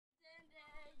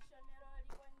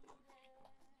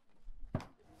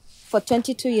For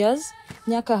 22 years,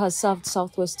 Nyaka has served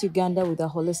Southwest Uganda with a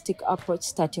holistic approach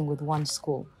starting with one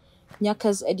school.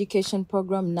 Nyaka's education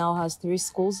program now has 3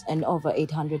 schools and over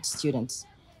 800 students.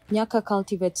 Nyaka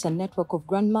cultivates a network of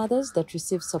grandmothers that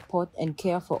receive support and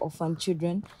care for orphan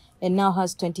children and now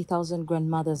has 20,000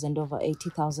 grandmothers and over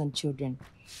 80,000 children.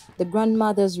 The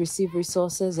grandmothers receive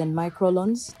resources and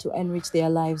microloans to enrich their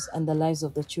lives and the lives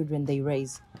of the children they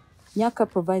raise.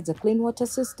 Nyaka provides a clean water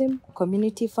system,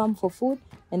 community farm for food,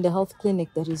 and a health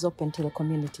clinic that is open to the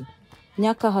community.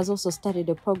 Nyaka has also started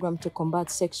a program to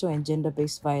combat sexual and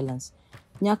gender-based violence.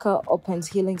 Nyaka opens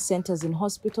healing centers in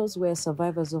hospitals where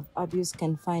survivors of abuse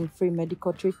can find free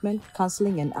medical treatment,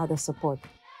 counseling, and other support.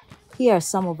 Here are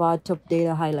some of our top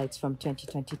data highlights from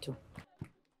 2022.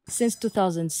 Since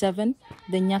 2007,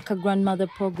 the Nyaka Grandmother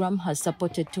Program has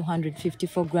supported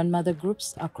 254 grandmother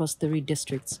groups across 3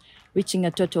 districts, reaching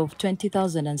a total of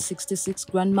 20,066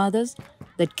 grandmothers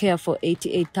that care for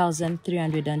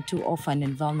 88,302 orphan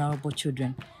and vulnerable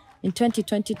children. In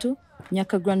 2022,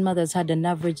 Nyaka grandmothers had an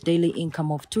average daily income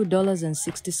of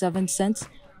 $2.67,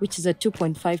 which is a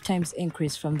 2.5 times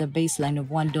increase from the baseline of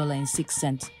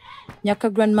 $1.06.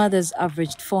 Nyaka grandmothers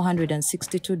averaged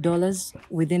 $462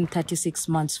 within 36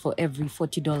 months for every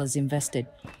 $40 invested.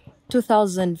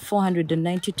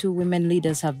 2,492 women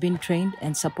leaders have been trained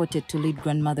and supported to lead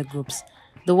grandmother groups.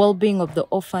 The well-being of the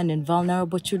orphan and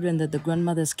vulnerable children that the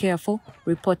grandmothers care for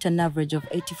report an average of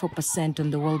 84%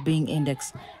 on the well-being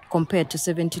index, compared to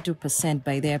 72%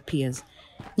 by their peers.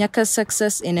 Nyaka's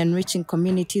success in enriching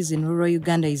communities in rural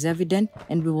Uganda is evident,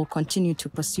 and we will continue to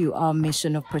pursue our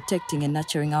mission of protecting and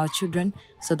nurturing our children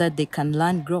so that they can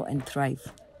learn, grow, and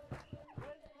thrive.